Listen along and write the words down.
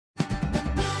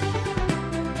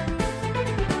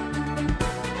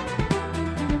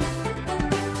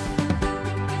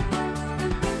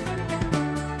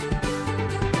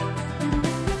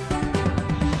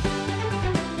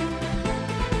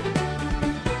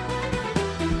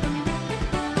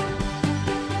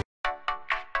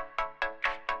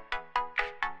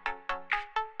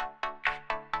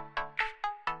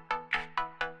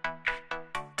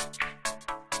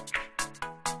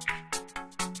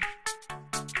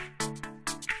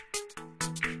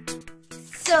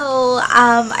So,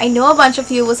 I know a bunch of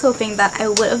you was hoping that I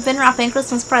would have been wrapping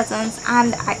Christmas presents,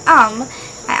 and I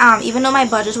am, even though my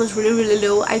budget was really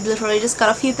low. I literally just got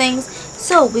a few things,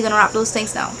 so we're gonna wrap those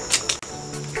things now.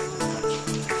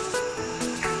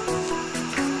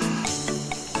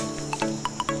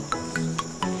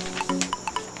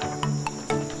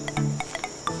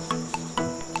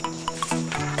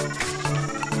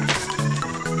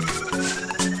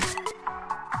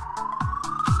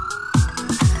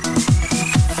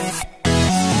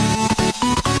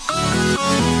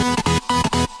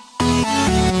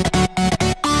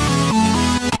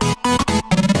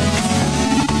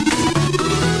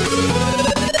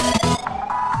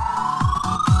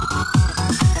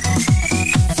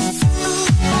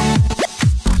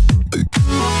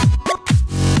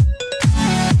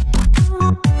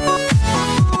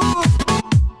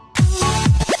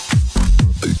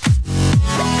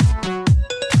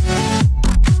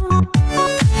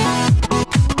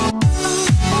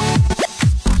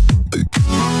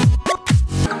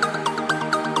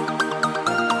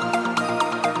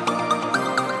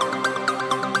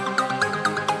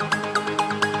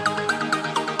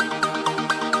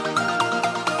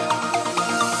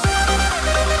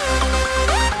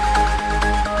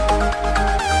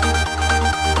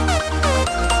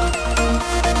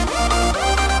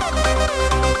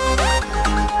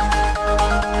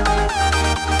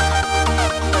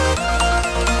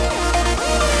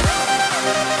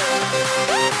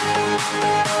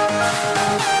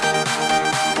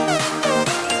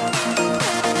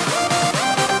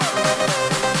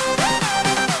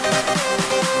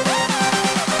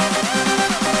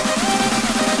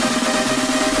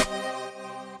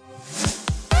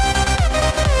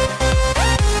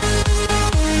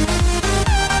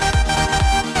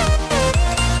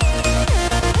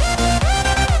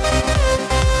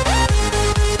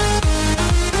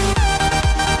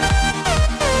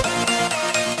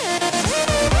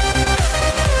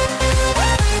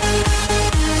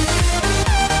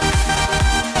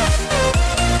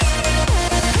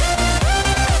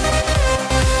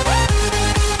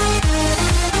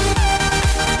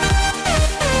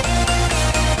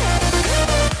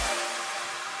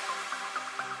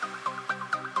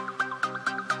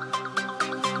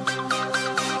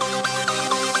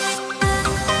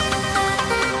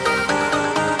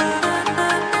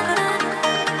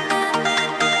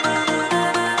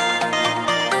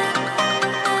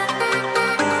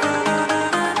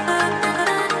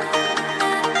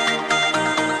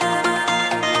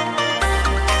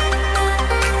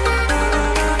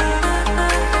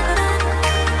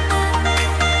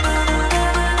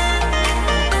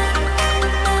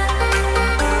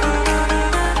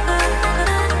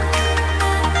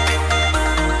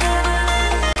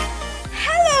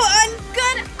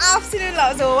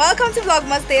 So welcome to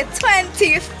Vlogmas Day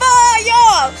 24,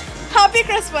 y'all! Happy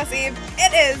Christmas Eve.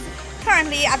 It is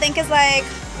currently, I think it's like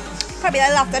probably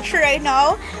like after 3 right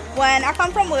now. When I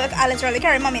come from work, I literally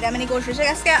carry mommy them and go through. So I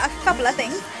just get a couple of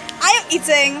things. I am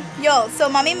eating, y'all. So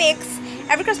mommy makes,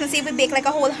 every Christmas Eve we bake like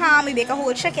a whole ham, we bake a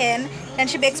whole chicken, then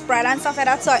she bakes bread and stuff like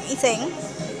that. So I'm eating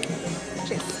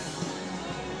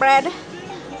bread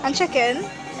and chicken.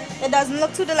 It doesn't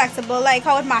look too delectable like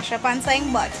how it mash up and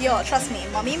thing, but yo, trust me,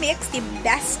 mommy makes the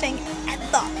best thing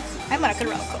ever. My mother could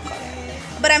really cook,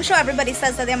 but I'm sure everybody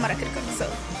says that their mother could cook, so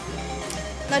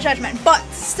no judgment. But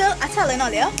still, I tell you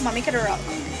earlier, mommy could really cook.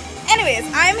 Anyways,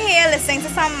 I'm here listening to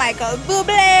some Michael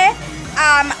Bublé.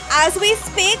 As we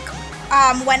speak,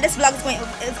 when this vlog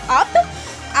is up,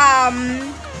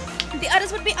 the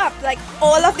others would be up, like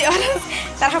all of the others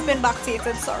that have been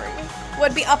backdated, sorry,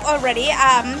 would be up already.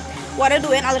 What I'm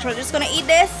doing, I'm literally just gonna eat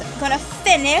this, gonna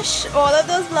finish all of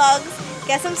those vlogs,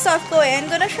 get some stuff going,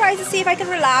 gonna try to see if I can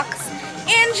relax,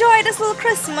 enjoy this little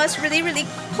Christmas, really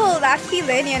pull that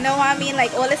feeling, you know what I mean,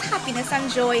 like all this happiness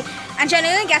and joy, and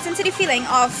genuinely get into the feeling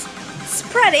of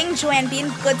spreading joy and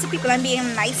being good to people and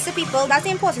being nice to people. That's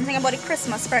the important thing about the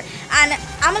Christmas spirit. And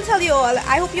I'm gonna tell you all,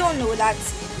 I hope you all know that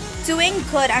doing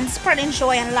good and spreading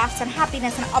joy and laughter and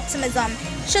happiness and optimism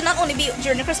should not only be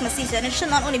during the Christmas season, it should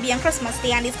not only be on Christmas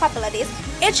Day and these couple of days,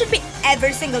 it should be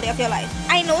every single day of your life.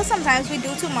 I know sometimes we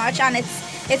do too much and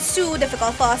it's too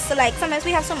difficult for us, so like sometimes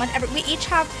we have so much, we each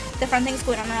have different things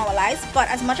going on in our lives, but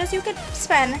as much as you could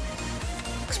spread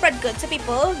good to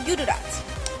people, you do that.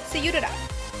 So you do that.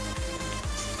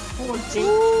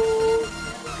 Ooh.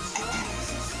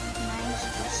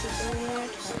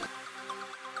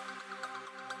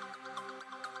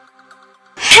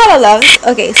 Hello loves.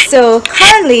 Okay, so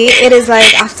currently it is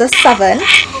like after 7.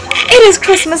 It is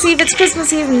Christmas Eve. It's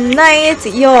Christmas Eve night,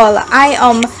 y'all. I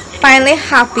am finally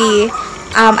happy.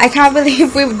 I can't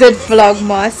believe we did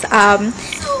Vlogmas.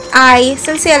 I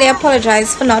sincerely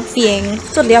apologize for not being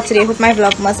totally up to date with my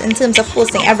Vlogmas in terms of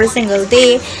posting every single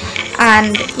day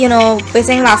and, you know,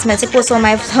 waiting last minute to post all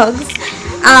my vlogs.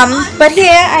 But here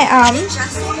I am.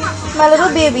 My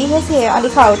little baby is here on the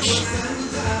couch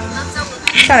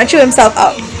trying to chew himself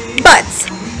up. But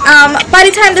by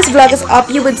the time this vlog is up,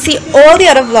 you would see all the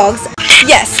other vlogs.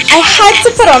 Yes, I had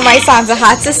to put on my Santa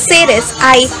hat to say this.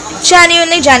 I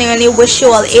genuinely wish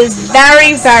you all a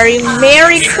very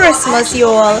Merry Christmas, you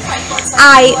all.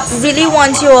 I really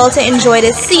want you all to enjoy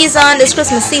this season, this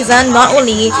Christmas season. Not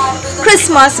only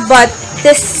Christmas, but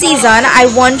this season.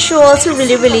 I want you all to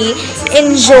really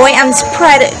enjoy and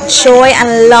spread joy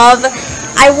and love.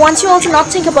 I want you all to not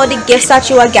think about the gifts that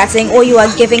you are getting or you are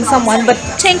giving someone, but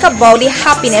think about the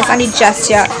happiness and the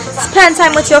gesture. Spend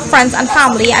time with your friends and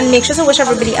family, and make sure to wish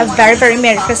everybody a very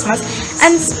Merry Christmas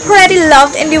and spread the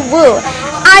love in the world.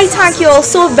 I thank you all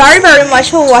so very much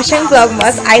for watching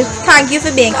Vlogmas. I thank you for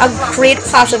being a great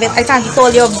part of it. I thank you for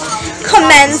all your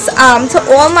comments. To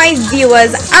all my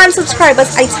viewers and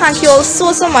subscribers, I thank you all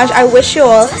so much. I wish you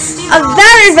all a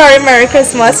very Merry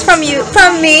Christmas from me,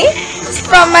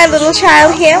 from my little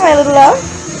child here, my little love.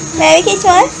 Merry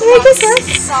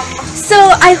Christmas. So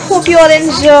I hope you all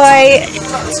enjoy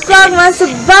Vlogmas.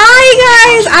 Bye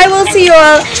guys. I will see you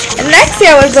all next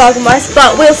year with Vlogmas,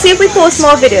 but we'll see if we post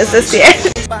more videos this year.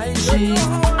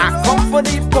 I come for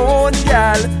the bone,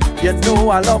 girl. You know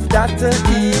I love that to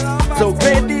eat. So